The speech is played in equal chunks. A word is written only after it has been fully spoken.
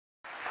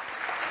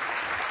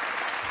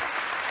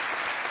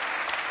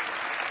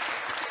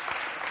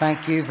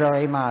Thank you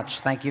very much.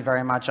 Thank you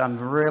very much. I'm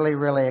really,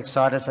 really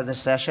excited for this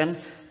session,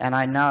 and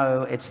I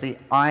know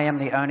I am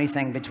the only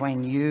thing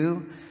between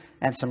you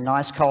and some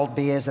nice cold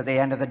beers at the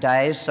end of the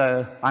day,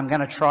 so I'm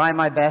going to try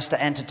my best to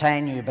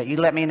entertain you, but you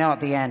let me know at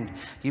the end.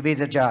 You be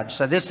the judge.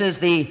 So this is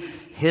the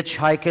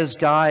Hitchhiker's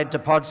Guide to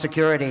Pod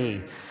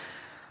Security.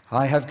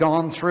 I have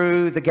gone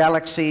through the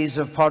galaxies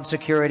of pod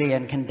security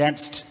and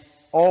condensed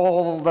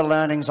all the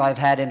learnings I've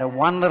had into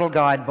one little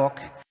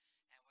guidebook.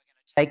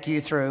 Take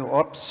you through,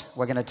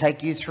 we're going to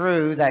take you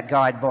through that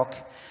guidebook,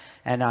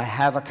 and I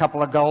have a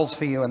couple of goals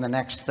for you in the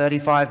next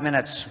 35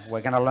 minutes.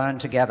 We're going to learn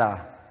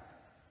together.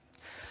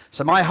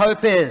 So my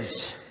hope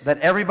is that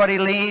everybody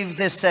leave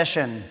this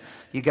session,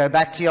 you go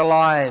back to your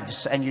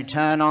lives and you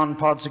turn on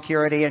pod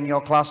security in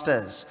your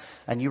clusters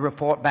and you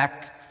report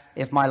back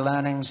if my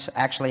learnings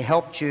actually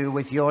helped you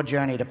with your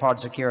journey to pod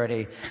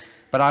security.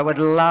 But I would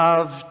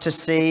love to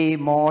see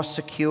more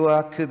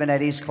secure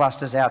Kubernetes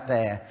clusters out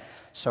there.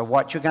 So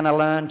what you're going to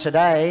learn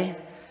today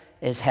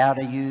is how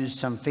to use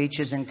some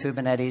features in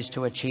Kubernetes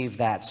to achieve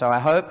that. So I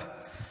hope,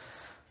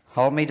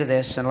 hold me to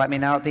this and let me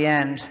know at the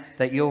end,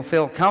 that you'll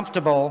feel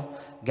comfortable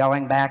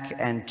going back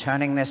and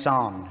turning this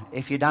on.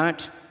 If you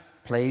don't,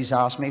 please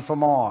ask me for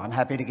more. I'm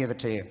happy to give it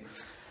to you.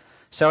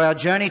 So our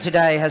journey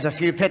today has a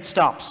few pit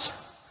stops.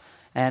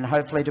 And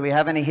hopefully, do we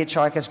have any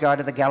Hitchhiker's Guide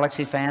to the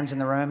Galaxy fans in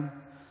the room?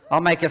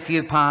 I'll make a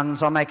few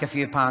puns.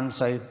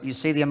 So you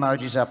see the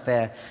emojis up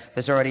there.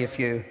 There's already a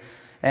few.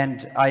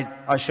 And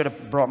I should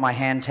have brought my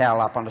hand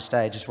towel up on the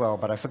stage as well,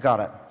 but I forgot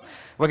it.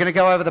 We're going to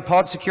go over the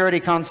pod security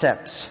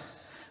concepts.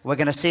 We're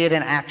going to see it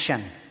in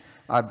action.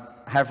 I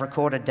have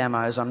recorded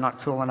demos. I'm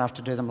not cool enough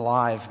to do them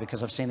live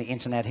because I've seen the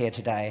internet here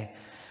today.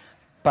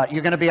 But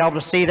you're going to be able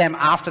to see them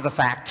after the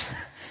fact,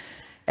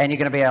 and you're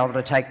going to be able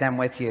to take them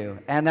with you.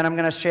 And then I'm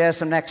going to share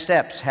some next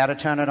steps, how to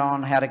turn it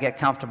on, how to get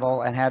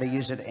comfortable, and how to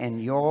use it in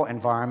your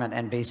environment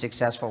and be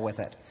successful with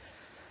it.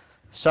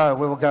 So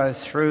we will go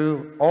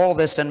through all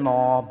this and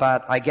more,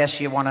 but I guess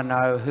you want to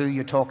know who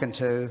you're talking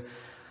to,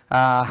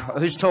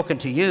 who's talking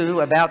to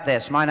you about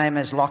this. My name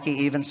is Lachlan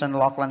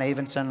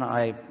Evenson.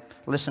 I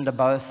listen to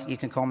both. You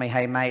can call me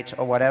Hey Mate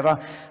or whatever.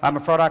 I'm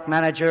a product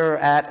manager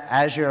at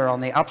Azure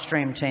on the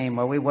upstream team,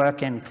 where we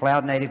work in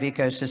cloud-native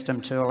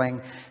ecosystem tooling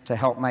to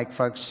help make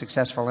folks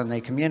successful in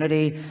the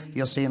community.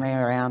 You'll see me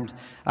around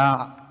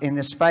in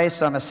this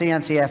space. I'm a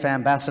CNCF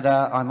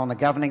ambassador. I'm on the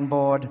governing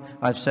board.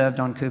 I've served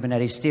on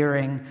Kubernetes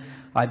steering.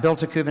 I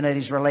built a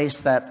Kubernetes release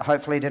that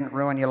hopefully didn't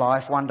ruin your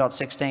life,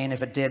 1.16.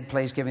 If it did,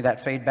 please give me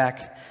that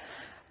feedback.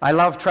 I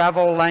love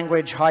travel,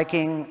 language,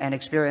 hiking, and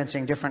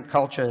experiencing different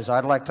cultures.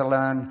 I'd like to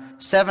learn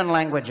 7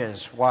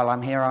 languages while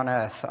I'm here on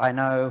Earth. I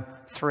know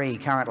 3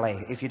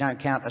 currently, if you don't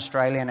count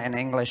Australian and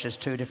English as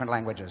 2 different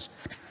languages.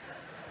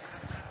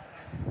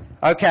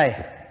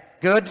 Okay,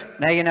 good.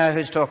 Now you know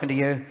who's talking to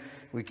you.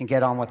 We can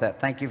get on with it.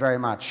 Thank you very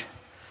much.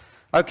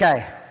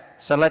 Okay,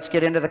 so let's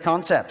get into the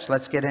concepts.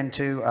 Let's get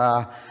into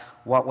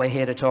what we're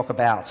here to talk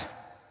about.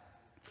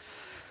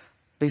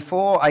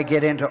 Before I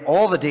get into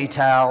all the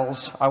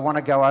details, I want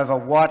to go over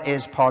what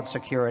is pod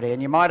security.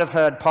 And you might have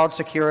heard pod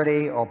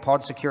security or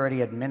pod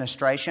security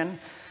administration.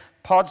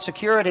 Pod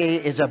security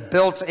is a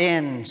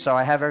built-in, so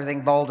I have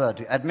everything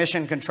bolded,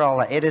 admission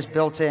controller. It is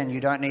built in.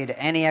 You don't need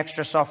any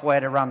extra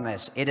software to run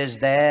this. It is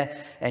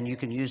there, and you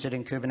can use it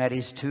in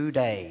Kubernetes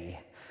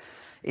today.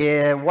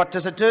 What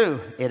does it do?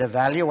 It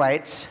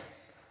evaluates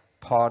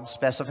pod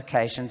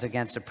specifications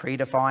against a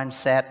predefined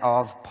set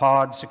of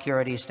pod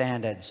security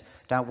standards.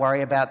 Don't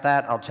worry about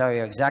that. I'll tell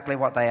you exactly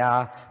what they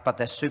are, but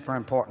they're super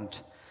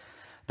important.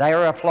 They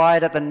are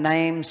applied at the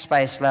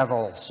namespace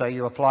level, so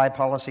you apply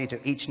policy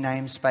to each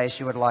namespace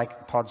you would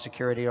like pod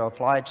security to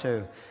apply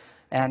to,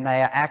 and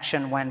they are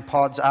actioned when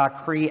pods are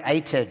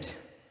created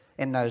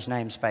in those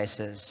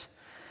namespaces.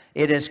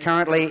 It is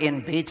currently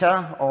in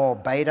beta, or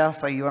beta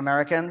for you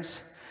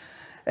Americans,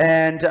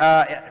 and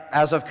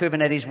as of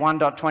Kubernetes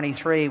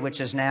 1.23, which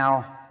is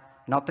now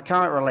not the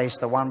current release,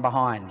 the one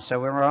behind. So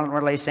we're on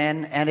release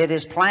N, and it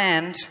is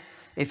planned,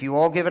 if you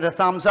all give it a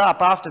thumbs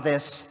up after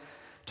this,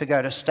 to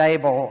go to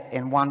stable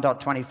in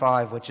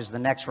 1.25, which is the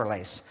next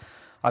release.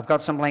 I've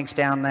got some links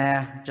down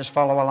there. Just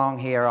follow along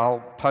here. I'll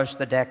post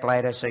the deck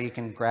later so you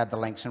can grab the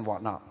links and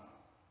whatnot.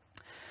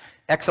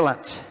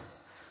 Excellent.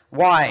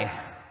 Why?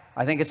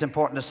 I think it's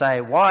important to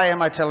say, why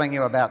am I telling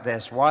you about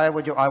this? Why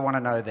would I want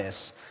to know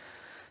this?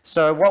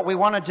 So what we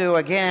want to do,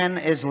 again,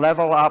 is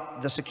level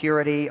up the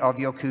security of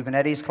your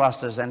Kubernetes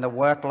clusters and the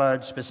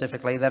workloads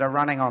specifically that are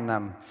running on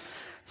them.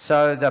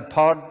 So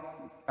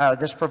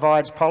this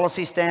provides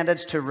policy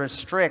standards to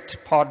restrict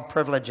pod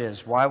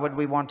privileges. Why would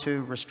we want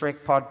to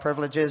restrict pod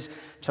privileges?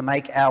 To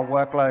make our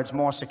workloads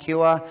more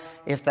secure.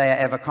 If they are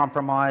ever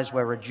compromised,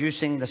 we're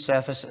reducing the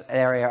surface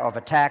area of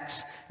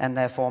attacks and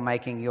therefore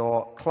making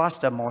your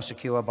cluster more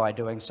secure by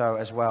doing so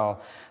as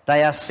well.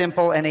 They are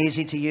simple and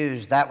easy to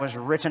use. That was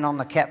written on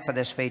the cap for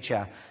this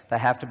feature. They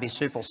have to be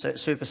super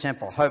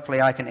simple.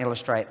 Hopefully I can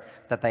illustrate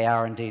that they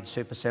are indeed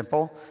super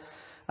simple.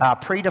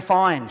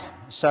 Predefined,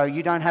 so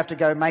you don't have to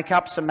go make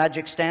up some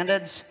magic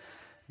standards.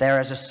 There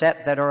is a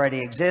set that already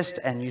exists,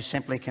 and you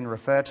simply can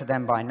refer to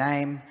them by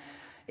name.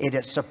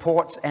 It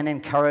supports and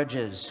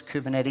encourages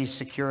Kubernetes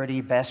security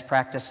best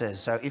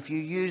practices. So if you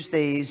use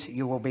these,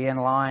 you will be in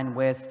line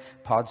with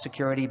pod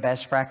security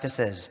best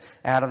practices.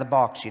 Out of the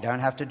box, you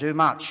don't have to do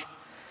much.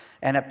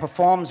 And it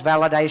performs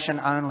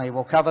validation only.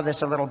 We'll cover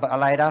this a little bit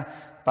later,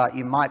 but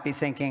you might be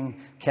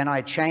thinking, can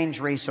I change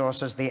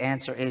resources? The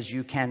answer is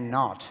you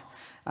cannot.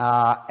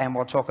 And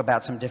we'll talk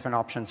about some different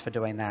options for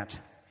doing that.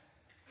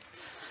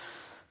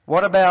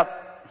 What about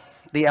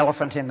the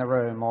elephant in the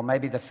room, or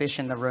maybe the fish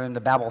in the room,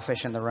 the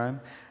babblefish in the room?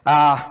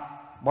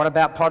 What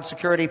about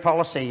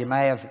PodSecurityPolicy? You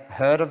may have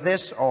heard of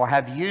this or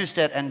have used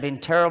it and been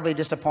terribly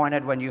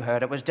disappointed when you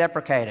heard it was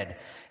deprecated.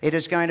 It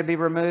is going to be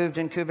removed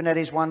in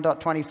Kubernetes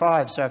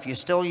 1.25, so if you're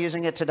still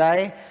using it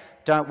today,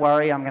 don't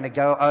worry, I'm going to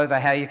go over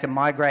how you can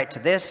migrate to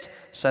this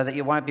so that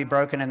you won't be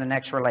broken in the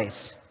next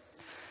release.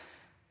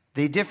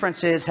 The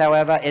difference is,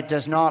 however, it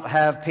does not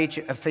have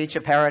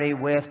feature parity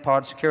with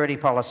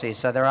PodSecurityPolicy,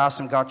 so there are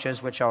some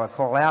gotchas which I will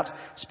call out.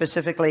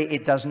 Specifically,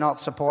 it does not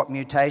support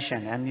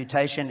mutation, and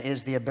mutation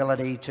is the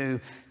ability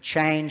to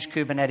change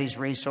Kubernetes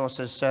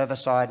resources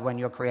server-side when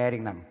you're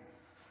creating them.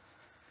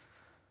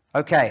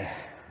 Okay,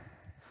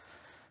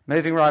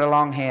 moving right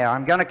along here.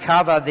 I'm going to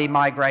cover the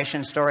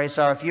migration story,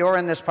 so if you're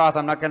in this path,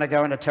 I'm not going to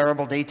go into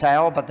terrible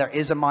detail, but there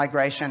is a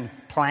migration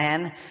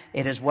plan.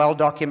 It is well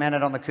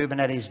documented on the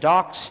Kubernetes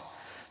docs.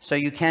 So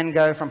you can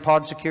go from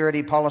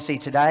PodSecurityPolicy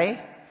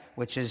today,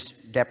 which is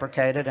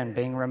deprecated and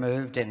being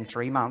removed in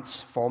 3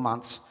 months, 4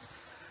 months,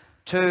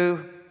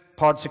 to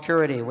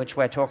PodSecurity, which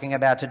we're talking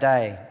about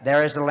today.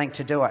 There is a link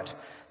to do it.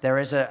 There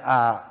is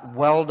a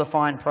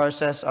well-defined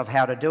process of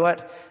how to do it,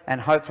 and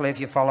hopefully if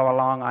you follow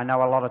along, I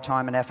know a lot of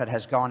time and effort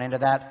has gone into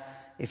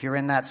that. If you're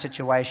in that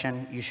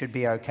situation, you should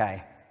be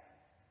okay.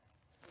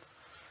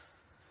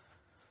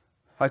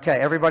 Okay,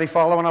 everybody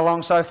following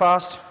along so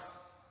fast?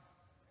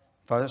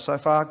 So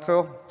far,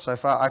 cool? So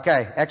far,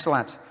 okay,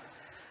 excellent.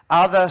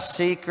 Other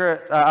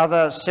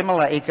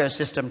similar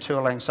ecosystem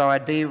tooling. So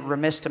I'd be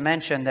remiss to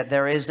mention that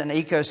there is an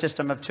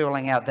ecosystem of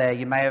tooling out there.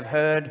 You may have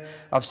heard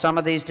of some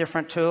of these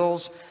different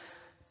tools,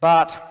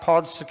 but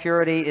pod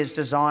security is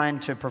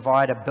designed to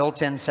provide a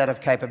built-in set of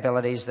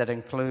capabilities that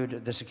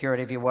include the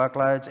security of your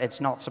workloads.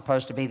 It's not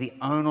supposed to be the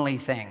only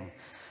thing.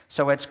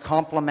 So it's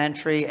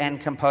complementary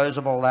and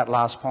composable, that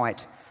last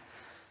point.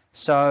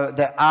 So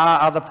there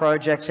are other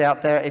projects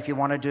out there if you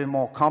want to do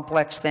more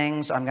complex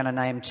things. I'm going to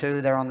name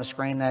 2. They're on the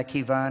screen there,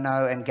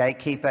 Kiverno and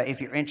Gatekeeper.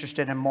 If you're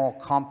interested in more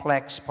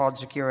complex pod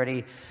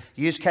security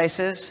use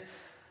cases,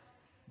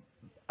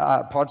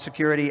 and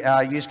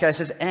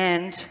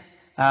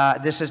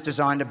this is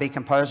designed to be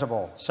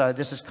composable. So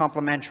this is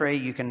complementary.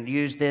 You can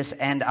use this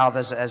and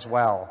others as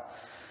well.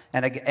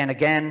 And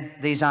again,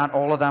 these aren't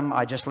all of them.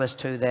 I just list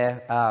 2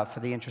 there for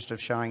the interest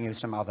of showing you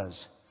some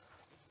others.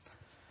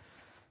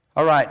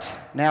 All right,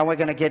 now we're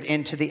going to get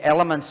into the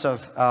elements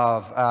of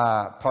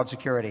pod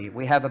security.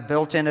 We have a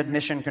built-in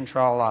admission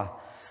controller.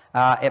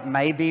 It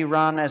may be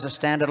run as a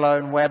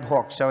standalone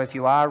webhook, so if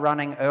you are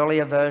running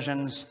earlier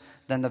versions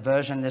than the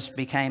version this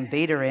became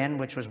beta in,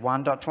 which was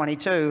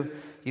 1.22,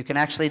 you can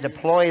actually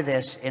deploy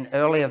this in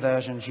earlier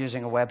versions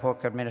using a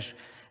webhook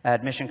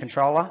admission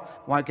controller.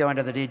 Won't go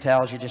into the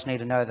details, you just need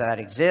to know that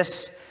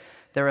exists.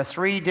 There are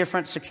 3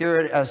 different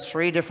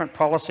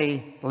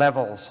policy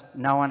levels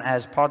known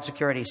as pod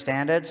security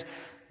standards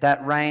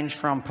that range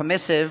from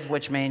permissive,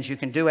 which means you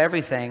can do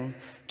everything,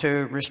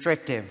 to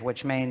restrictive,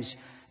 which means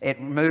it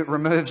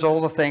removes all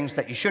the things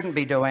that you shouldn't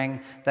be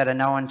doing that are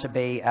known to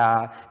be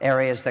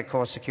areas that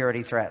cause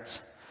security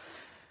threats.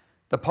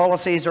 The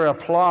policies are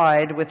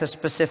applied with a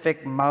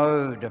specific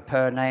mode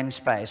per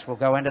namespace. We'll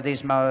go into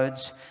these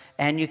modes.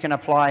 And you can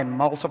apply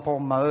multiple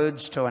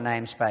modes to a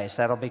namespace.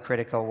 That'll be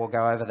critical. We'll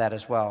go over that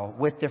as well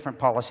with different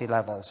policy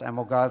levels. And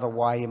we'll go over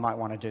why you might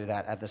want to do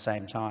that at the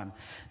same time.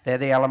 They're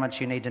the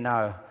elements you need to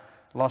know.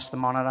 Lost the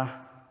monitor.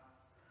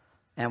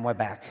 And we're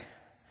back.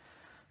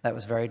 That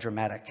was very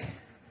dramatic.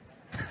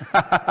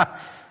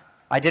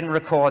 I didn't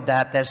record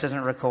that. This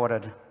isn't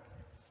recorded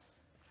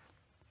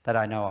that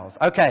I know of.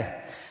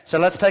 Okay, so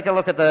let's take a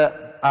look at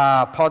the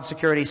pod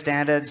security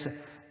standards.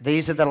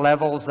 These are the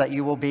levels that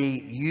you will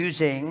be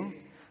using.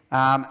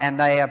 And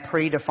they are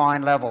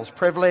predefined levels.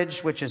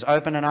 Privilege, which is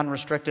open and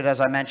unrestricted, as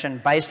I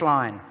mentioned.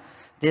 Baseline.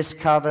 This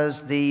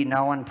covers the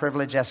known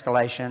privilege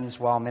escalations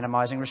while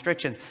minimizing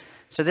restrictions.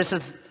 So this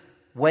is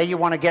where you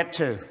want to get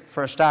to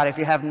for a start. If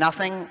you have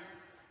nothing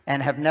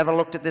and have never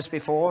looked at this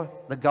before,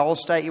 the goal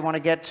state you want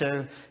to get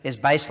to is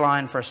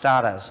baseline for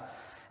starters.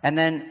 And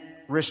then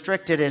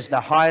restricted is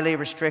the highly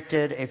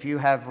restricted. If you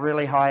have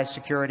really high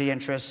security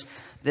interests,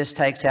 this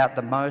takes out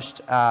the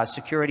most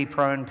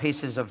security-prone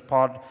pieces of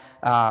pod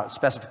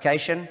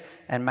specification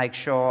and make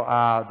sure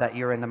that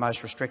you're in the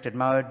most restricted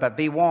mode. But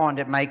be warned,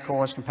 it may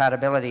cause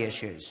compatibility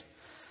issues.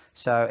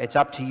 So it's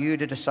up to you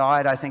to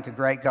decide. I think a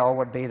great goal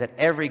would be that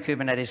every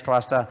Kubernetes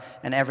cluster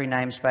and every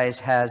namespace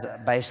has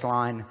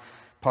baseline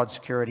pod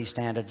security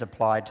standards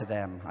applied to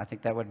them. I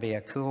think that would be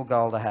a cool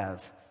goal to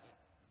have.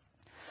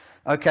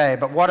 Okay,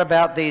 but what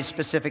about these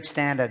specific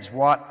standards?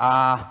 What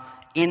are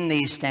in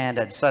these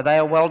standards. So they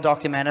are well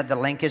documented. The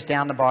link is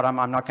down the bottom.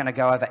 I'm not going to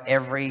go over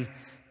every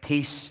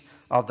piece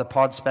of the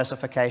pod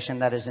specification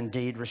that is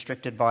indeed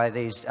restricted by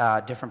these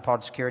different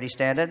pod security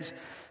standards.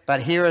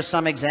 But here are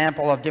some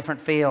example of different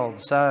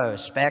fields. So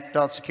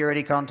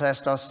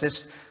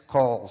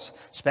spec.securitycontext.syscalls,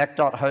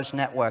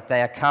 spec.hostNetwork,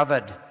 they are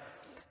covered.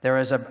 There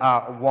is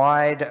a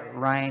wide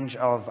range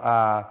of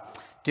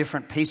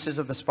different pieces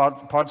of the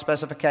pod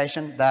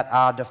specification that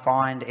are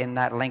defined in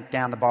that link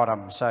down the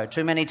bottom. So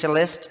too many to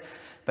list,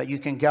 but you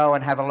can go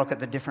and have a look at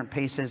the different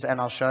pieces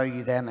and I'll show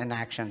you them in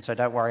action, so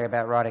don't worry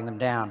about writing them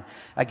down.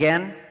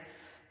 Again,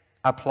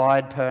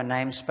 applied per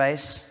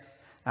namespace,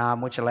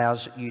 which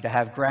allows you to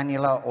have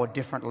granular or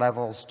different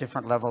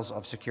levels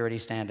of security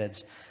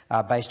standards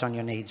based on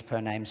your needs per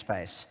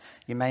namespace.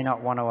 You may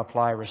not want to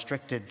apply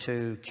restricted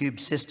to kube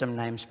system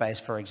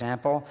namespace, for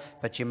example,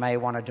 but you may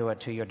want to do it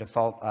to your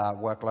default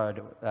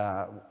workload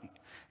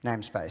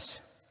namespace.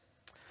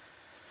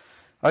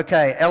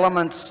 Okay,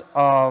 elements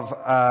of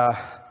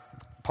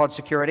pod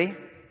security.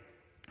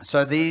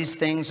 So these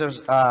things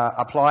are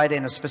applied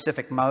in a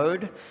specific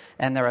mode,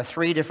 and there are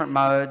 3 different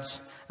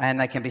modes, and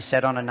they can be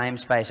set on a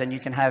namespace, and you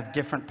can have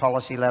different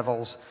policy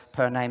levels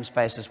per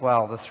namespace as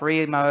well. The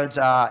 3 modes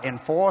are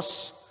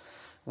enforce,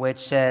 which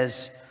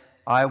says,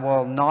 I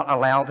will not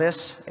allow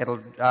this. It'll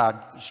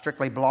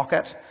strictly block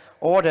it.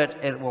 Audit,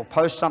 it will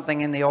post something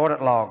in the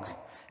audit log.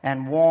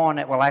 And warn,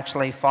 it will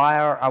actually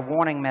fire a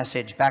warning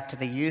message back to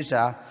the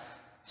user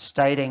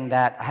stating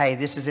that, hey,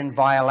 this is in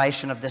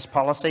violation of this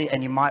policy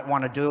and you might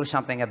want to do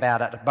something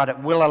about it, but it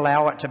will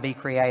allow it to be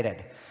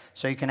created.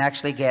 So you can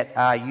actually get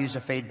user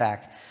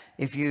feedback.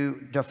 If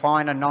you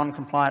define a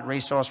non-compliant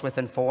resource with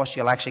enforce,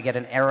 you'll actually get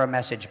an error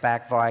message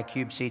back via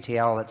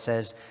kubectl that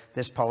says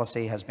this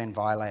policy has been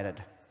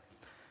violated.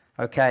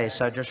 Okay,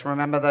 so just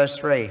remember those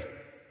 3.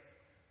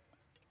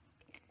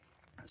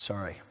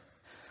 Sorry,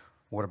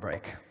 water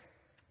break.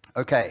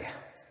 Okay.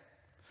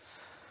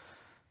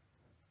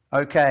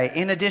 Okay,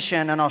 in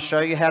addition, and I'll show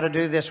you how to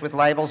do this with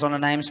labels on a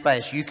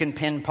namespace, you can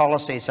pin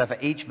policies. So for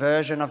each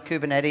version of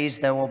Kubernetes,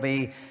 there will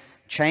be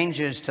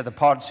changes to the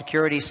pod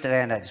security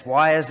standards.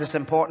 Why is this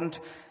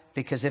important?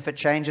 Because if it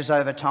changes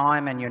over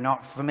time and you're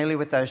not familiar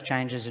with those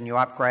changes and you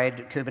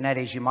upgrade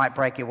Kubernetes, you might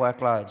break your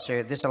workload.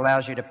 So this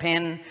allows you to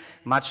pin,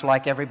 much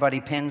like everybody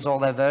pins all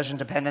their version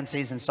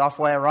dependencies in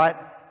software, right?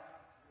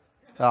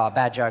 Oh,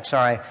 bad joke,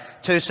 sorry.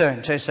 Too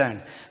soon, too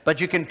soon.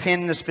 But you can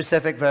pin the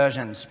specific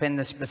versions. Pin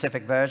the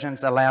specific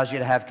versions allows you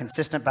to have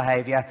consistent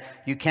behavior.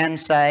 You can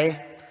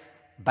say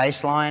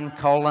baseline :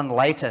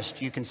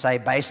 latest. You can say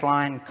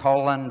baseline :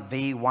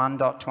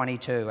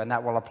 v1.22, and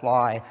that will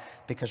apply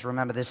because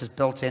remember, this is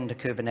built into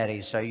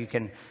Kubernetes, so you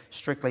can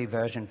strictly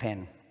version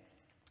pin.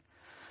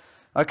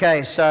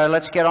 Okay, so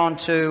let's get on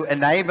to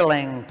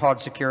enabling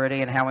pod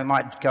security and how we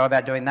might go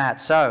about doing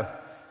that. So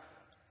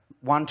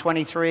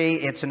 123,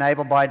 it's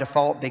enabled by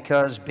default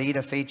because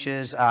beta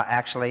features are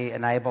actually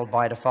enabled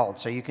by default.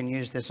 So you can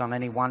use this on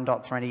any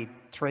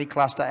 1.23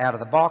 cluster out of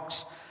the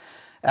box.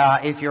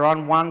 If you're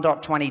on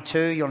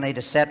 1.22, you'll need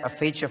to set a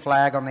feature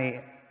flag on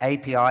the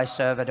API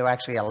server to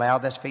actually allow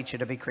this feature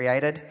to be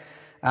created.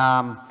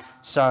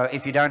 So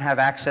if you don't have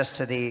access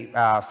to the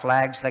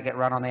flags that get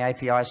run on the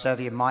API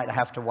server, you might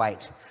have to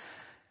wait.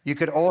 You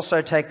could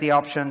also take the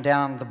option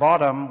down the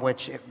bottom,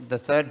 which the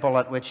 3rd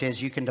bullet, which is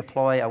you can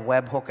deploy a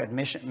webhook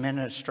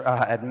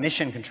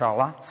admission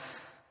controller,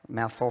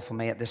 mouthful for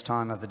me at this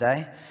time of the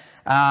day,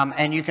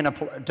 and you can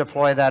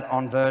deploy that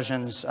on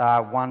versions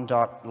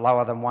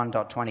lower than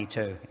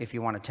 1.22 if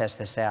you want to test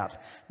this out.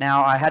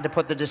 Now, I had to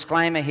put the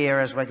disclaimer here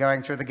as we're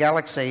going through the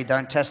galaxy,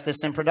 don't test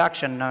this in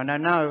production, no, no,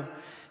 no.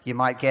 You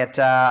might get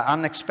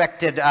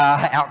unexpected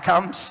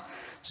outcomes.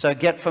 So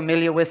get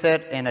familiar with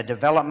it in a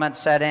development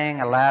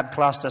setting, a lab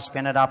cluster,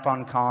 spin it up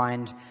on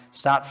kind,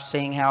 start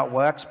seeing how it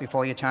works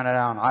before you turn it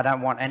on. I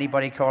don't want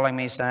anybody calling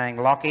me saying,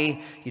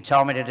 Lockie, you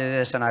told me to do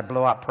this and I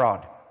blew up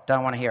prod.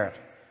 Don't want to hear it.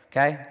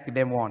 Okay? You've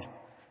been warned.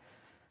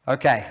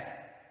 Okay.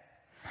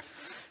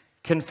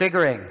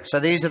 Configuring.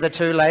 So these are the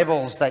 2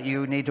 labels that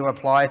you need to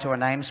apply to a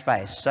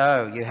namespace.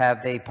 So you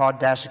have the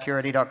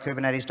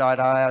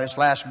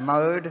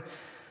pod-security.kubernetes.io/mode.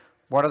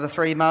 What are the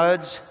 3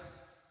 modes?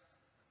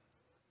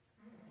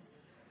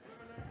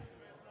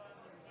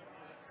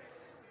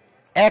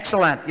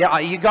 Excellent. Yeah,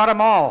 you got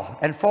them all.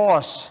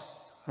 Enforce,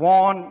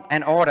 warn,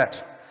 and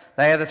audit.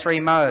 They are the 3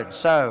 modes.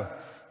 So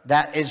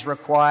that is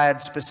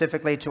required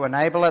specifically to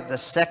enable it. The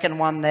second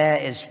one there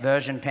is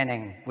version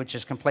pinning, which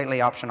is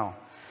completely optional.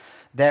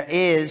 There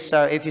is,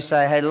 so if you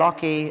say, hey,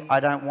 Lockie,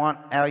 I don't want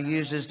our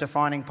users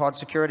defining pod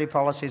security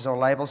policies or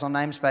labels on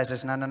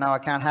namespaces. No, no, no, I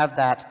can't have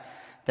that.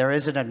 There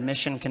is an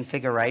admission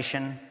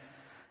configuration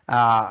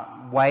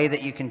way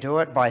that you can do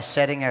it by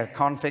setting a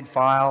config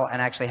file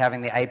and actually having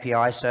the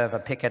API server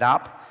pick it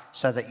up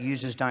so that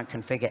users don't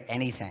configure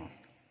anything.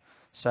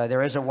 So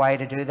there is a way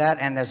to do that,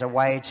 and there's a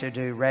way to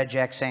do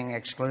regexing,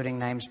 excluding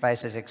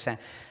namespaces,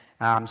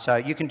 so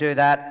you can do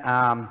that.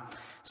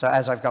 So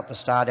as I've got the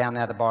star down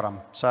there at the bottom.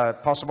 So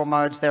possible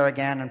modes there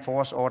again: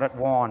 enforce, audit,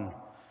 warn.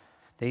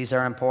 These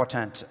are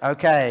important.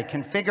 Okay,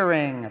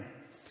 configuring.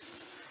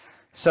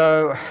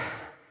 So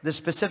the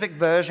specific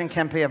version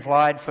can be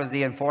applied for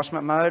the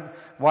enforcement mode.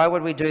 Why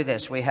would we do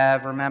this? We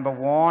have, remember,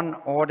 warn,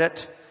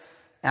 audit,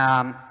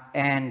 and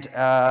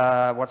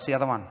what's the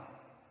other one?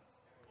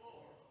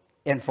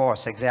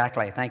 Enforce,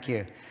 exactly. Thank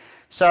you.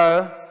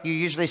 So you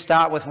usually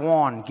start with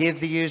warn, give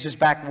the users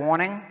back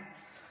warning,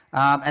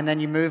 and then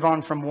you move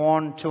on from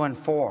warn to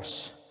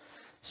enforce.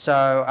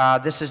 So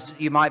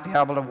you might be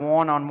able to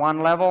warn on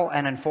one level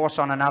and enforce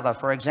on another.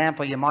 For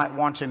example, you might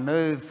want to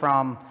move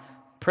from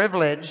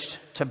privileged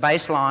to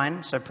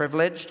baseline, so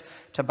privileged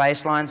to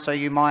baseline, so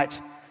you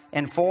might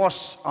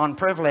enforce on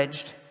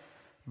privileged,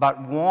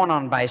 but warn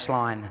on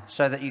baseline,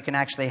 so that you can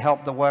actually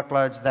help the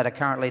workloads that are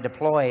currently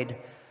deployed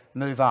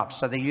move up.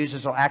 So the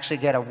users will actually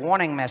get a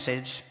warning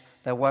message.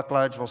 Their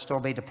workloads will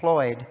still be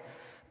deployed,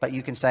 but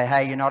you can say,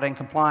 hey, you're not in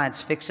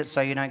compliance, fix it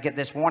so you don't get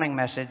this warning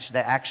message.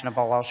 They're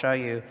actionable, I'll show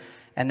you.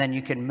 And then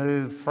you can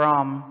move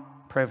from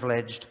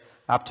privileged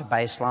up to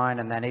baseline,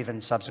 and then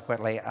even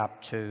subsequently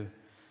up to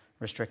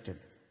restricted.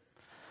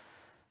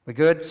 We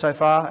good so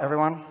far,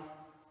 everyone?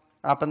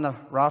 Up in the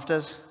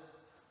rafters?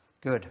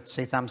 Good.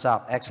 See thumbs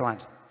up.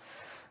 Excellent.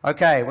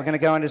 Okay, we're going to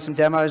go into some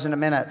demos in a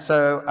minute.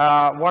 So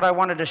what I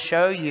wanted to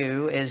show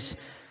you is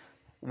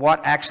what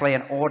actually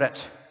an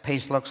audit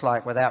piece looks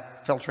like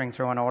without filtering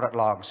through an audit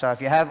log. So if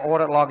you have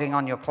audit logging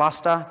on your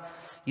cluster,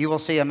 you will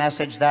see a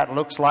message that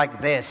looks like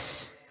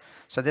this.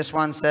 So this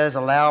one says,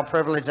 allow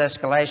privilege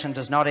escalation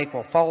does not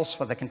equal false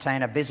for the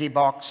container busy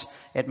box.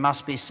 It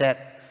must be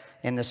set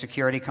in the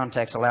security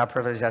context. Allow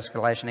privilege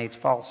escalation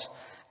equals false.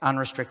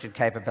 Unrestricted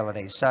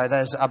capabilities. So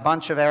there's a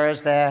bunch of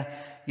errors there.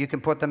 You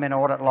can put them in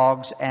audit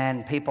logs,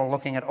 and people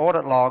looking at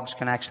audit logs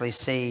can actually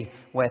see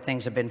where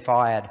things have been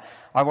fired.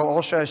 I will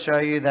also show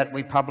you that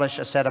we publish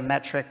a set of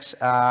metrics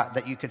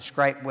that you could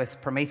scrape with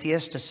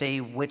Prometheus to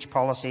see which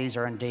policies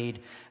are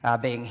indeed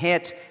being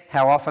hit,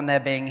 how often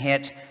they're being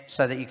hit,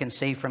 so that you can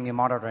see from your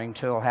monitoring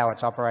tool how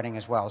it's operating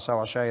as well. So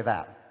I'll show you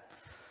that.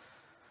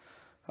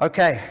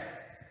 Okay,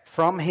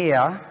 from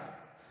here,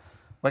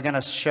 we're going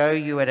to show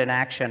you it in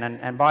action.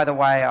 And by the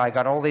way, I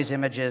got all these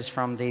images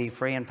from the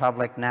free and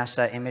public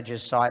NASA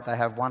images site. They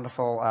have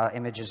wonderful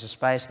images of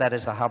space. That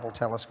is the Hubble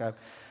telescope,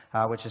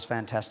 which is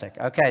fantastic.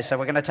 Okay, so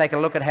we're going to take a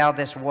look at how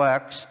this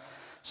works.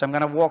 So I'm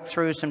going to walk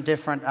through some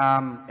different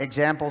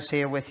examples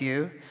here with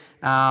you.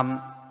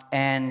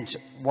 And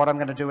what I'm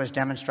going to do is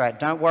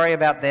demonstrate. Don't worry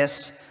about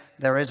this.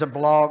 There is a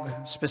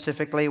blog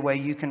specifically where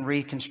you can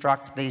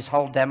reconstruct these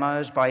whole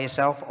demos by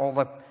yourself. All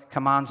the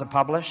commands are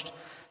published.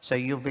 So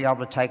you'll be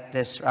able to take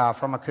this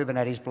from a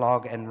Kubernetes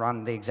blog and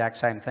run the exact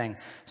same thing.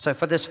 So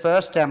for this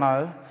first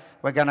demo,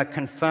 we're going to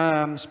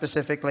confirm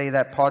specifically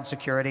that pod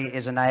security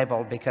is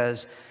enabled,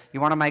 because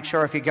you want to make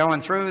sure if you're going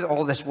through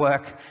all this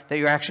work that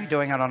you're actually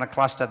doing it on a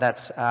cluster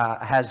that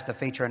has the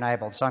feature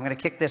enabled. So I'm going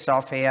to kick this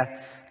off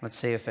here. Let's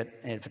see if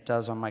it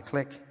does on my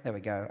click. There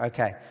we go.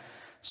 Okay.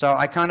 So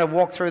I kind of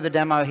walk through the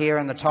demo here.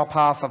 In the top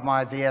half of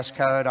my VS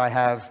Code, I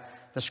have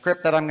the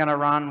script that I'm going to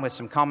run with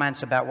some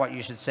comments about what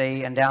you should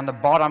see. And down the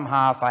bottom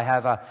half, I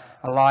have a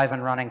live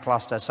and running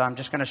cluster. So I'm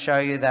just going to show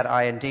you that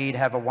I indeed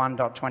have a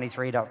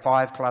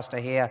 1.23.5 cluster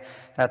here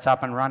that's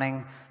up and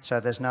running.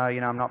 So there's no,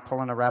 I'm not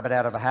pulling a rabbit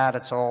out of a hat.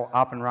 It's all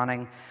up and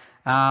running.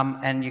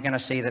 And you're going to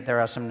see that there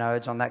are some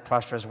nodes on that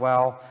cluster as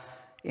well.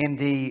 In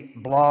the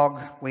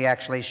blog, we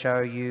actually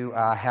show you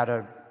how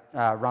to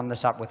run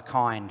this up with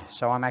Kind.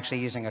 So I'm actually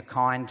using a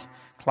Kind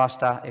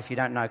cluster. If you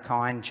don't know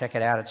Kind, check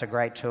it out. It's a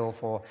great tool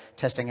for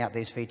testing out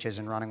these features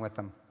and running with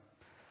them.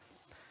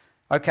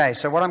 Okay,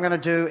 so what I'm going to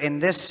do in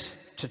this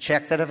to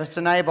check that if it's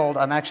enabled,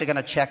 I'm actually going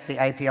to check the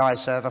API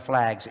server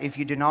flags. If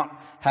you do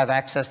not have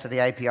access to the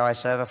API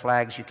server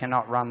flags, you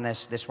cannot run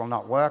this. This will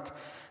not work.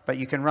 But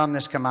you can run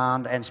this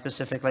command, and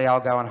specifically I'll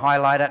go and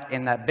highlight it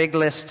in that big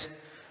list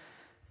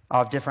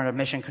of different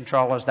admission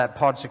controllers that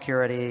pod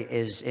security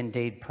is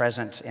indeed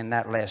present in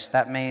that list.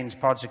 That means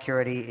pod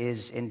security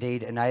is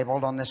indeed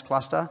enabled on this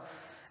cluster,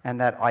 and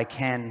that I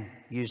can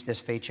use this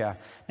feature.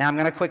 Now I'm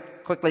going to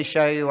quickly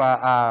show you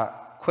a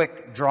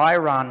quick dry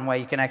run where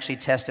you can actually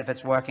test if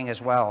it's working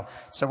as well.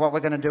 So what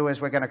we're going to do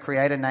is we're going to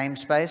create a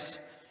namespace.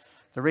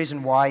 The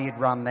reason why you'd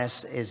run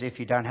this is if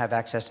you don't have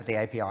access to the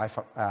API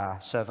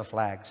server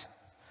flags.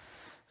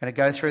 I'm going to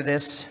go through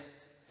this.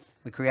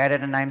 We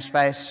created a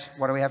namespace.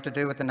 What do we have to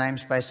do with the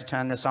namespace to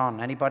turn this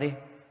on? Anybody?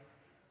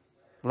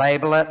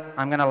 Label it.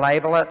 I'm going to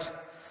label it.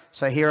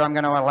 So here I'm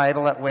going to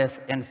label it with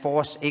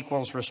enforce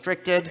equals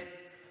restricted.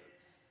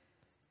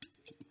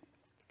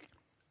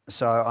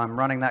 So I'm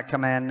running that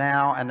command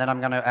now, and then I'm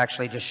going to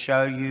actually just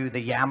show you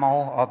the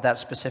YAML of that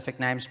specific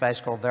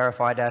namespace called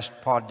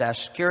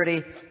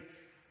verify-pod-security.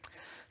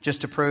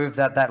 Just to prove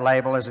that that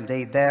label is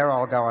indeed there,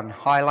 I'll go and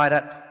highlight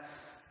it,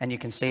 and you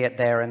can see it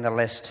there in the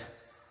list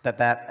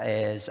that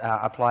is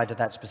applied to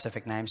that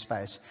specific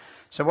namespace.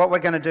 So what we're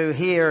going to do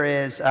here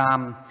is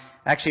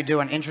actually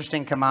do an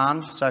interesting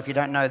command. So if you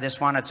don't know this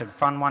one, it's a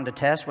fun one to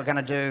test. We're going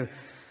to do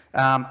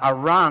a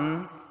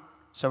run.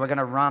 So we're going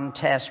to run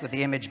test with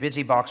the image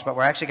busy box, but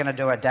we're actually going to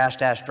do a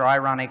 -- dry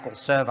run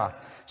equals server.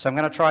 So I'm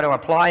going to try to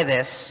apply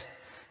this,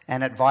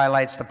 and it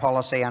violates the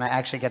policy, and I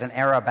actually get an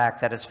error back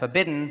that it's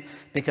forbidden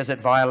because it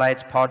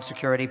violates pod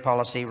security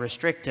policy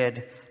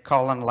restricted :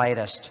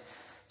 latest.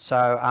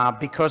 So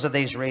because of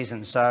these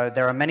reasons. So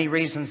there are many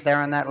reasons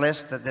there in that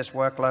list that this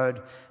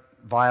workload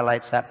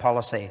violates that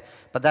policy.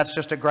 But that's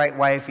just a great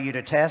way for you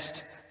to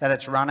test that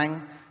it's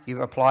running.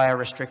 You apply a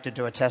restricted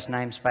to a test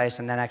namespace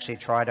and then actually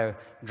try to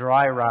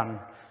dry run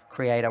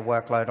create a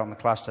workload on the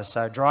cluster.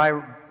 So dry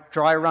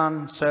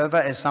run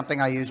server is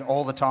something I use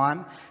all the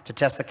time to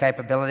test the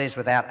capabilities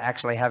without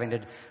actually having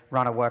to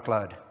run a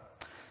workload.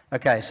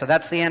 Okay, so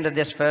that's the end of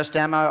this first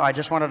demo. I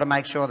just wanted to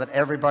make sure that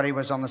everybody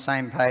was on the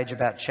same page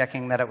about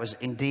checking that it was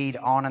indeed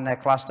on in their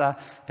cluster,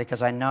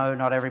 because I know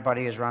not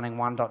everybody is running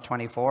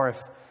 1.24.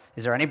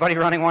 Is there anybody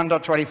running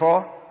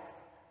 1.24?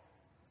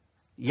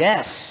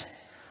 Yes,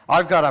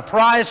 I've got a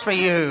prize for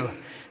you.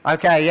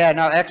 Okay, yeah,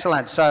 no,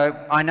 excellent. So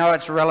I know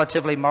it's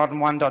relatively modern,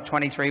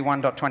 1.23,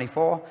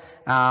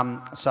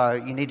 1.24. So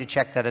you need to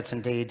check that it's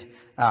indeed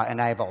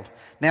enabled.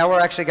 Now we're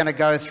actually going to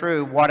go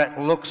through what it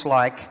looks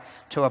like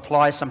to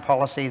apply some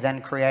policy,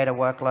 then create a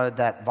workload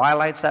that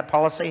violates that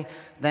policy,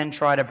 then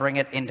try to bring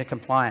it into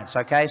compliance.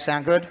 Okay,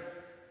 sound good?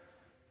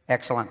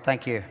 Excellent,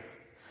 thank you.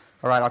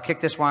 All right, I'll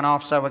kick this one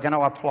off. So we're going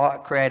to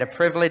create a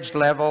privileged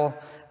level,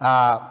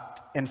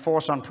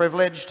 enforce on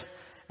privileged,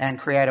 and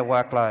create a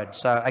workload.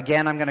 So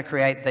again, I'm going to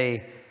create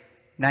the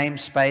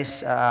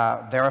namespace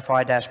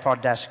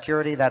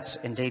verify-pod-security. That's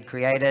indeed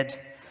created.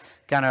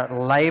 Going to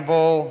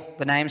label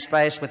the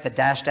namespace with the --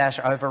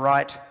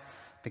 overwrite,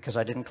 because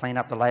I didn't clean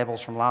up the labels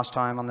from last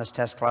time on this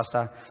test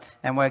cluster.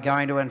 And we're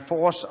going to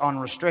enforce on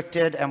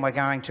restricted, and we're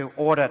going to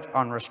audit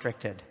on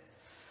restricted.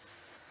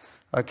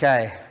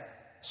 Okay,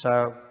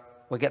 so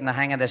we're getting the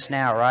hang of this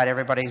now, right?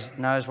 Everybody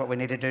knows what we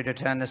need to do to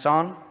turn this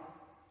on.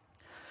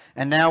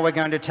 And now we're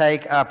going to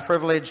take a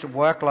privileged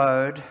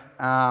workload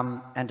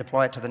and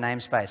deploy it to the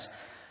namespace.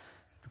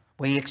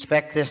 We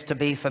expect this to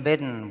be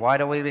forbidden. Why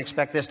do we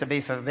expect this to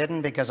be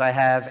forbidden? Because I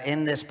have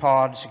in this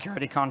pod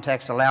security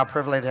context allow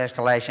privilege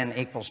escalation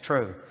equals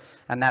true,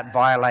 and that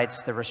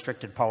violates the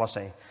restricted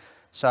policy.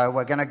 So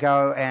we're going to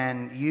go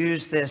and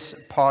use this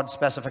pod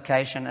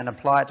specification and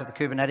apply it to the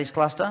Kubernetes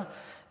cluster,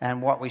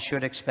 and what we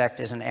should expect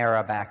is an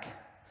error back.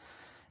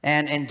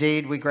 And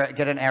indeed, we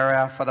get an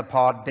error for the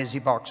pod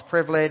busybox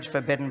privilege,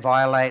 forbidden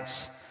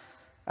violates,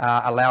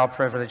 allow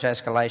privilege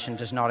escalation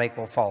does not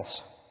equal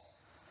false.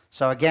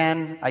 So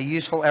again, a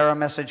useful error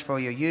message for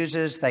your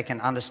users. They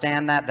can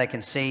understand that. They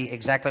can see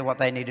exactly what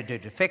they need to do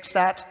to fix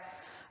that.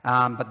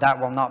 But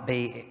that will not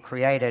be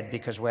created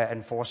because we're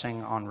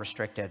enforcing on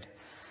restricted.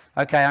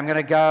 Okay, I'm going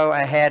to go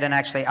ahead and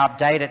actually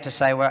update it to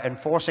say we're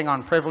enforcing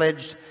on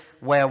privileged.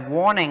 We're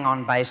warning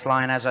on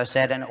baseline, as I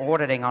said, and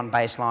auditing on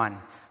baseline.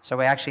 So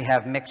we actually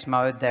have mixed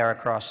mode there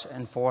across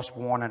enforce,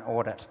 warn, and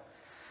audit.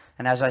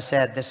 And as I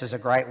said, this is a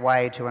great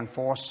way to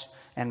enforce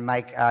and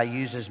make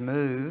users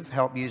move,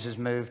 help users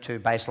move to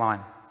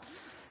baseline.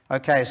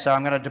 Okay, so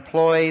I'm going to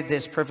deploy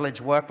this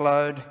privileged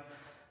workload,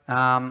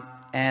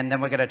 and then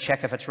we're going to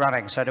check if it's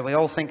running. So do we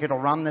all think it'll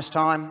run this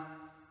time?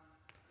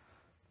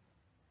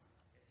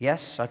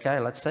 Yes? Okay,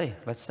 let's see.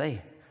 Let's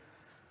see.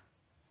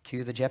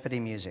 Cue the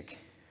Jeopardy music.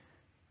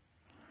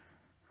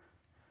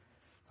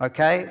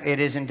 Okay,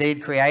 it is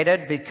indeed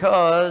created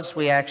because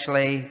we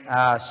actually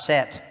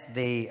set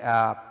the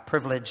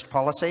privileged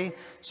policy,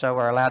 so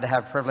we're allowed to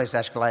have privileged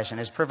escalation.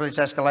 Is privileged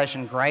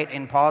escalation great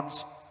in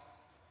pods?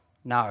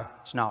 No,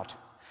 it's not.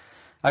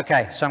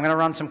 Okay, so I'm going to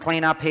run some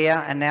cleanup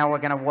here, and now we're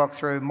going to walk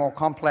through more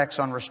complex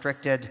on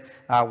restricted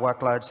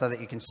workloads so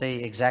that you can see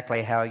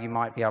exactly how you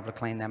might be able to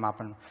clean them up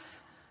and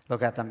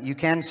look at them. You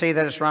can see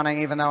that it's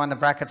running, even though in the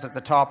brackets at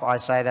the top I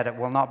say that it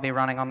will not be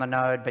running on the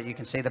node, but you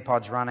can see the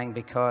pod's running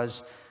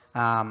because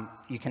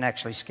you can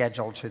actually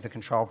schedule to the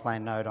control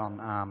plane node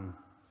on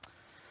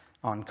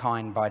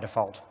kind by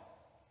default.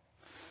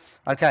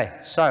 Okay,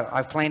 so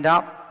I've cleaned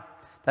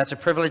up. That's a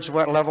privileged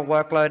level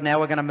workload. Now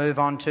we're going to move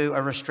on to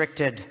a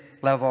restricted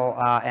level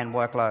and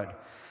workload.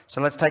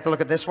 So let's take a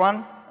look at this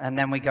one, and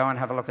then we go and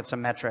have a look at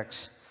some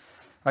metrics.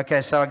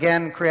 Okay, so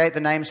again, create the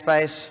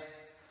namespace.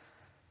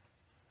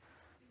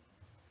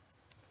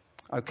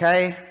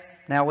 Okay.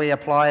 Now we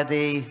apply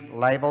the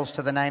labels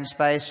to the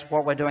namespace.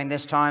 What we're doing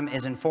this time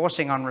is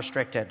enforcing on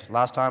restricted.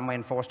 Last time we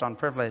enforced on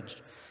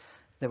privileged.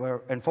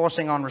 We're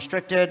enforcing on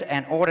restricted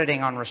and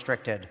auditing on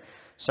restricted.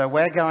 So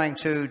we're going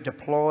to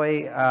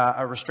deploy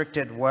a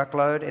restricted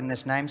workload in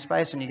this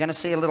namespace, and you're going to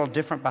see a little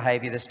different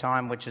behavior this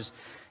time, which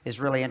is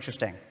really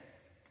interesting.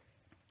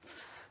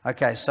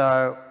 Okay,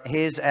 so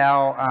here's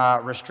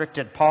our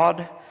restricted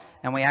pod.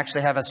 And we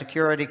actually have a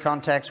security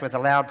context with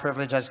allowed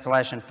privilege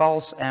escalation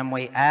false, and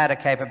we add a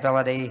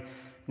capability,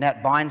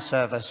 net bind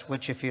service,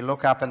 which if you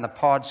look up in the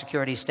pod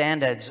security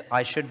standards,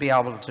 I should be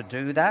able to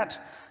do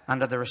that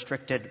under the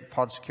restricted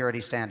pod security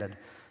standard.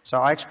 So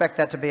I expect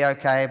that to be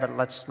okay, but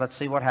let's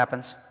see what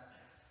happens.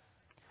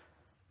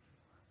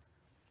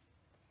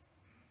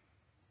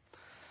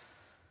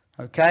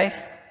 Okay,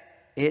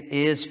 it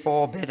is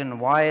forbidden.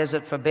 Why is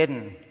it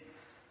forbidden?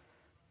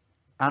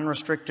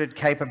 Unrestricted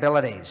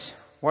capabilities.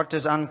 What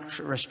does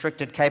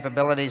unrestricted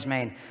capabilities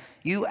mean?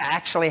 You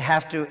actually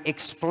have to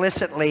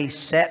explicitly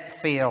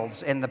set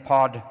fields in the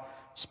pod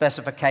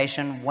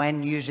specification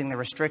when using the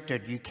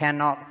restricted. You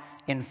cannot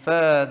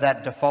infer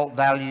that default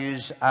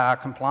values are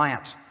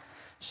compliant.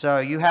 So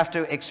you have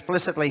to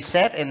explicitly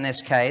set, in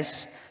this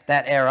case,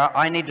 that error.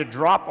 I need to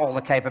drop all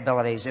the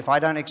capabilities. If I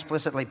don't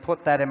explicitly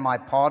put that in my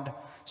pod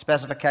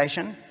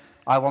specification,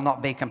 I will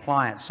not be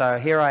compliant. So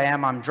here I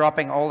am, I'm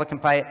dropping all the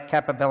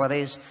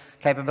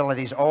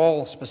capabilities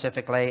all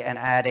specifically, and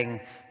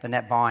adding the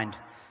net bind.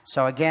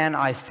 So again,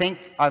 I think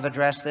I've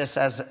addressed this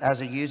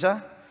as a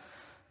user,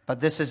 but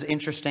this is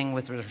interesting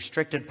with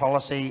restricted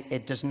policy.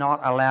 It does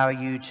not allow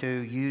you to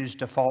use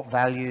default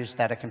values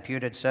that are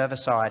computed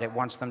server-side. It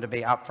wants them to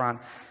be upfront.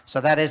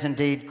 So that is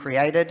indeed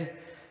created,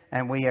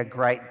 and we are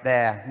great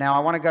there. Now I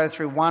want to go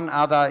through one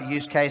other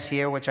use case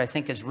here, which I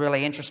think is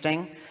really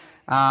interesting.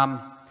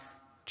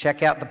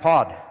 Check out the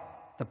pod.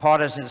 The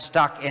pod is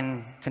stuck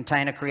in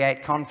container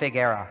create config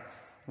error.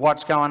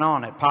 What's going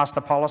on? It passed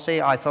the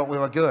policy. I thought we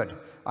were good.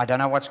 I don't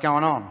know what's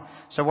going on.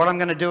 So what I'm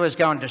going to do is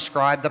go and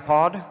describe the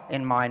pod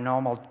in my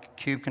normal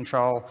kube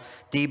control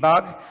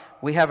debug.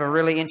 We have a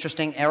really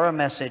interesting error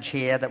message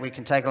here that we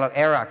can take a look.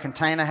 Error,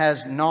 container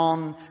has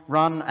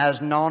run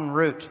as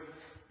non-root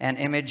and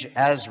image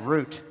as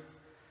root.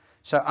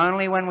 So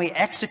only when we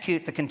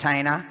execute the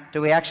container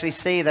do we actually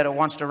see that it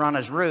wants to run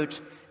as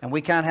root, and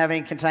we can't have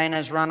any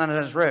containers running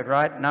as root,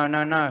 right? No,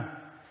 no, no.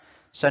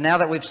 So now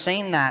that we've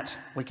seen that,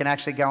 we can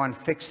actually go and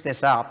fix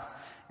this up.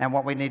 And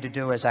what we need to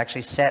do is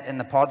actually set in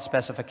the pod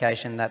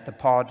specification that the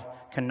pod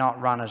cannot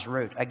run as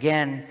root.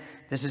 Again,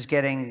 this is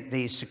getting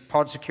the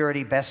pod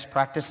security best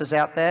practices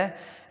out there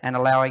and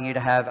allowing you to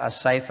have a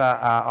safer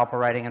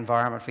operating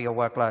environment for your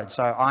workload.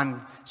 So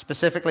I'm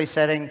specifically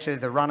setting to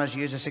the run as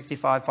user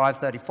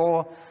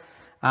 65534.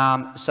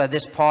 So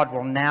this pod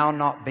will now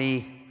not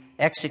be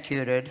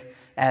executed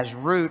as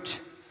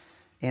root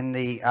in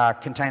the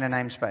container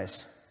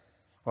namespace,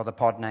 or the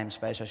pod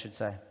namespace, I should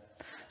say.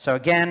 So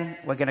again,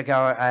 we're going to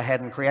go ahead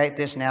and create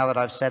this now that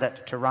I've set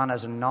it to run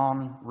as a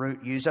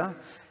non-root user.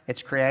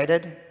 It's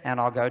created,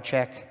 and I'll go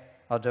check.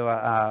 I'll do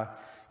a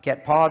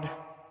get pod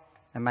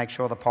and make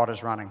sure the pod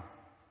is running.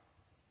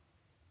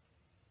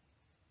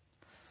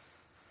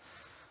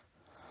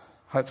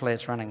 Hopefully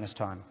it's running this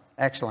time.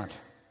 Excellent.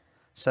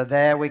 So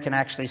there we can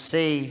actually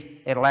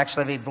see it'll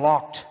actually be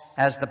blocked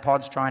as the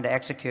pod's trying to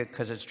execute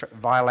because it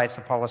violates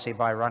the policy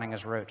by running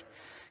as root.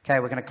 Okay,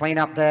 we're going to clean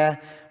up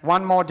there.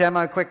 One more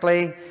demo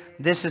quickly.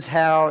 This is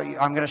how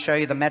I'm going to show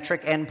you the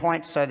metric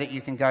endpoints so that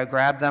you can go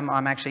grab them.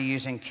 I'm actually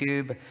using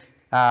kube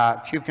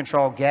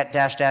control get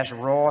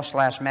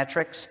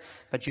 --raw/metrics,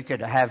 but you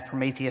could have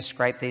Prometheus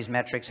scrape these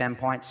metrics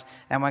endpoints.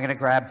 And we're going to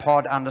grab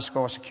pod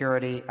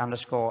 _security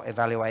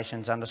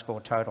 _evaluations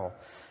 _total.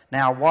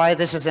 Now, why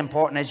this is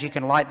important is you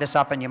can light this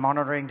up in your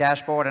monitoring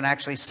dashboard and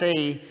actually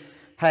see,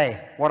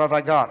 hey, what have I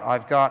got?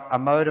 I've got a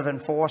mode of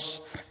enforce,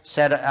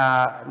 set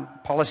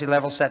policy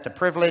level set to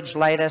privilege,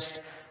 latest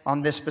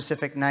on this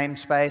specific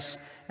namespace,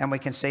 and we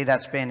can see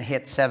that's been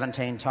hit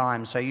 17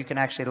 times. So you can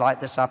actually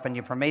light this up in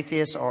your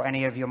Prometheus or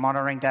any of your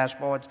monitoring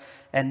dashboards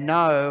and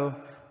know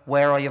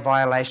where all your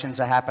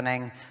violations are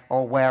happening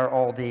or where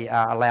all the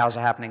allows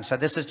are happening. So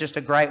this is just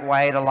a great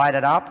way to light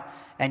it up,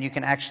 and you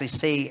can actually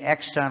see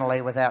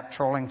externally without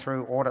trawling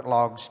through audit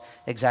logs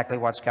exactly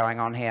what's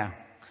going on here.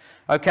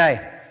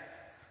 Okay.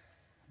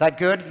 That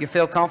good? You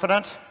feel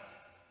confident?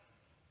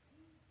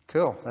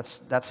 Cool.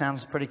 That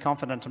sounds pretty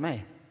confident to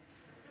me.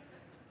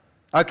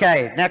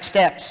 Okay, next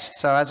steps.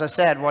 So as I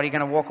said, what are you going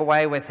to walk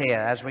away with here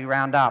as we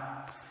round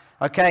up?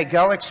 Okay,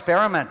 go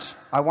experiment.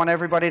 I want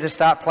everybody to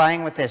start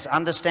playing with this.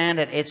 Understand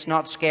it. It's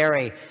not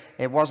scary.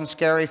 It wasn't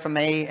scary for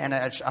me, and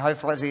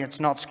hopefully it's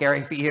not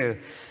scary for you.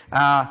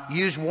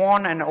 Use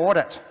warn and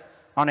audit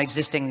on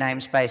existing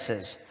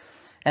namespaces.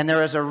 And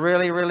there is a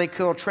really, really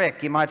cool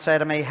trick. You might say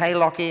to me, hey,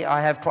 Lockie,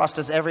 I have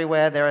clusters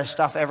everywhere. There is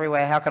stuff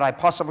everywhere. How could I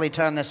possibly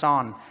turn this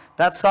on?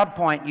 That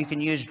subpoint, you can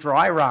use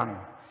dry run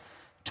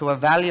to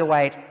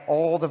evaluate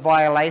all the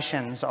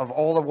violations of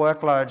all the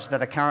workloads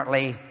that are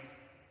currently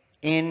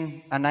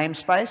in a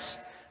namespace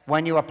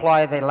when you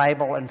apply the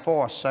label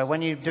enforce. So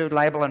when you do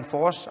label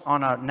enforce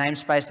on a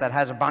namespace that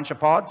has a bunch of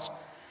pods,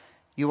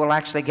 you will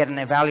actually get an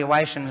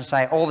evaluation and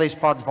say, all these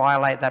pods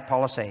violate that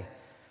policy.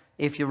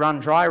 If you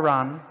run dry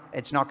run,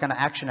 it's not going to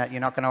action it.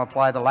 You're not going to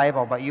apply the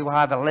label, but you will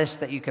have a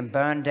list that you can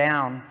burn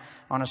down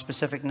on a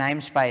specific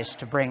namespace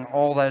to bring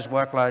all those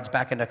workloads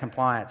back into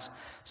compliance.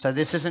 So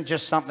this isn't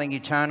just something you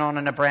turn on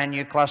in a brand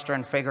new cluster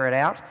and figure it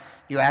out.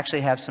 You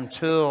actually have some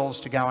tools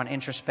to go and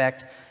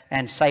introspect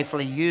and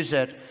safely use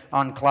it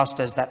on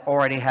clusters that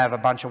already have a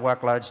bunch of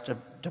workloads to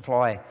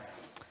deploy.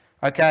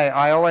 Okay,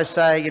 I always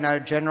say, you know,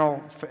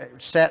 general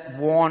set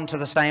warn to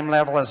the same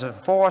level as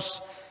enforce,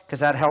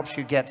 because that helps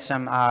you get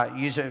some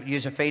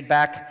user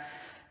feedback,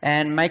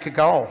 and make a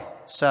goal.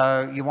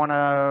 So you want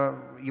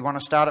to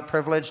start at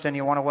privileged and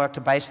you want to work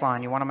to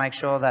baseline. You want to make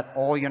sure that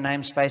all your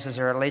namespaces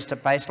are at least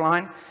at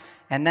baseline,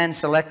 and then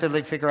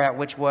selectively figure out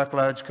which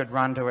workloads could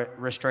run to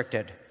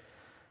restricted.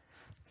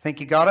 Think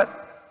you got it?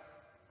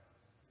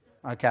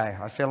 Okay,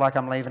 I feel like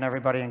I'm leaving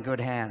everybody in good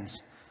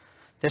hands.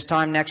 This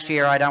time next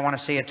year, I don't want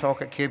to see a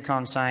talk at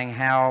KubeCon saying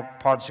how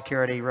pod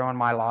security ruined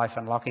my life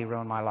and Lockie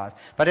ruined my life.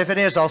 But if it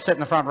is, I'll sit in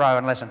the front row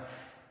and listen.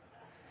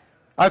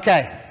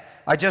 Okay,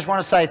 I just want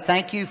to say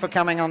thank you for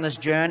coming on this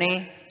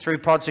journey through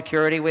pod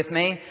security with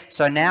me.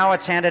 So now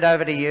it's handed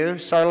over to you.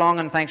 So long,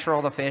 and thanks for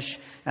all the fish.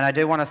 And I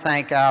do want to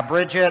thank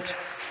Bridget,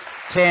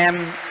 Tim,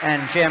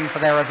 and Jim for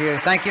their review.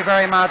 Thank you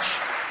very much.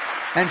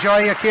 Enjoy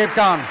your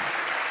KubeCon.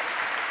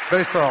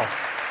 Booth crawl.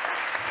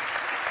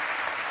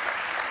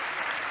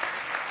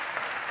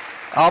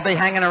 I'll be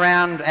hanging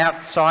around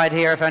outside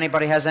here. If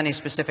anybody has any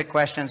specific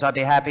questions, I'd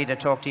be happy to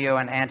talk to you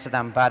and answer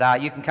them.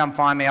 But you can come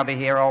find me. I'll be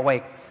here all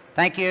week.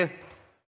 Thank you.